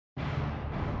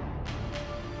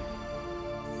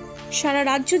সারা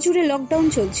রাজ্য জুড়ে লকডাউন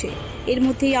চলছে। এর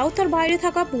মধ্যেই আওতার বাইরে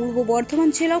থাকা পূর্ব বর্ধমান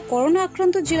জেলাও করোনা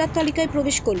আক্রান্ত জেলার তালিকায়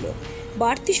প্রবেশ করল।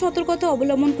 বাড়তি সতর্কতা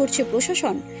অবলম্বন করছে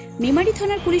প্রশাসন। মেমারি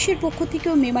থানার পুলিশের পক্ষ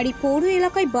থেকেও মেমারি পৌর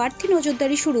এলাকায় বাড়তি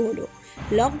নজরদারি শুরু হলো।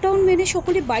 লকডাউন মেনে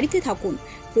সকলে বাড়িতে থাকুন।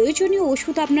 প্রয়োজনীয়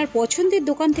ওষুধ আপনার পছন্দের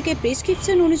দোকান থেকে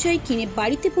প্রেসক্রিপশন অনুযায়ী কিনে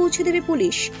বাড়িতে পৌঁছে দেবে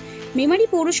পুলিশ। মেমারি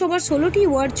পৌরসভার 16টি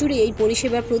ওয়ার্ড জুড়ে এই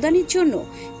পরিষেবা প্রদানের জন্য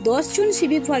 10 জন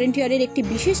সিভিক ভলেন্টিয়ারের একটি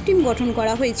বিশেষ টিম গঠন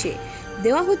করা হয়েছে।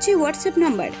 দেওয়া হচ্ছে হোয়াটসঅ্যাপ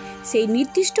নাম্বার। সেই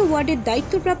নির্দিষ্ট ওয়ার্ডের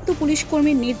দায়িত্বপ্রাপ্ত পুলিশ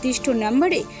কর্মীর নির্দিষ্ট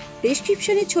নাম্বারে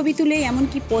প্রেসক্রিপশনের ছবি তুলে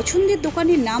এমনকি পছন্দের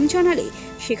দোকানের নাম জানালে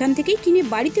সেখান থেকেই কিনে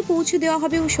বাড়িতে পৌঁছে দেওয়া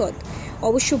হবে ঔষধ।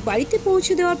 অবশ্য বাড়িতে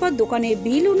পৌঁছে দেওয়ার পর দোকানের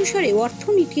বিল অনুসারে অর্থ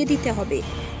মিটিয়ে দিতে হবে।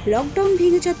 লকডাউন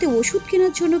ভেঙে যাতে ওষুধ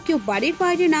কেনার জন্য কেউ বাড়ির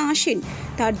বাইরে না আসেন,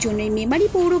 তার জন্যই মেমারি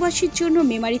পৌরবাসীর জন্য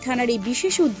মেমারি থানার এই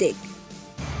বিশেষ উদ্যোগ।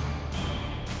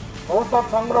 ঔষধ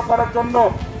সংগ্রহ করার জন্য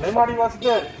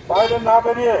মেমারিবাসীকে বাইরে না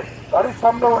বেরিয়ে গাড়ির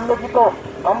সামনে উল্লেখিত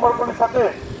নম্বরগুলির সাথে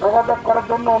যোগাযোগ করার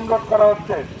জন্য অনুরোধ করা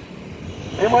হচ্ছে।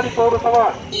 মেমারি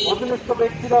পৌরসভার অধীনস্থ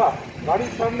ব্যক্তিরা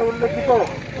গাড়ির সামনে উল্লেখিত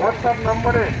হোয়াটসঅ্যাপ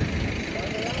নম্বরে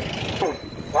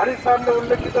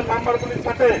নাম্বারগুলির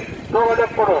সাথে যোগাযোগ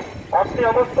করুন। আপনি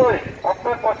অবশ্যই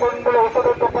আপনার পছন্দের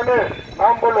ঔষধের দোকানের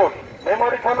নাম বলুন।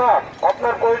 মেমারি থানা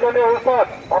আপনার প্রয়োজনীয় ঔষধ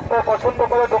আপনার পছন্দ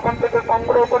করা দোকান থেকে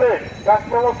সংগ্রহ করে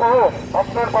কাস্টমার সহ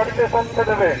আপনার বাড়িতে পৌঁছে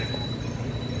দেবে।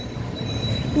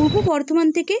 পূর্ব বর্ধমান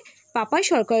থেকে পাপাই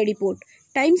সরকারের রিপোর্ট,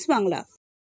 টাইমস বাংলা।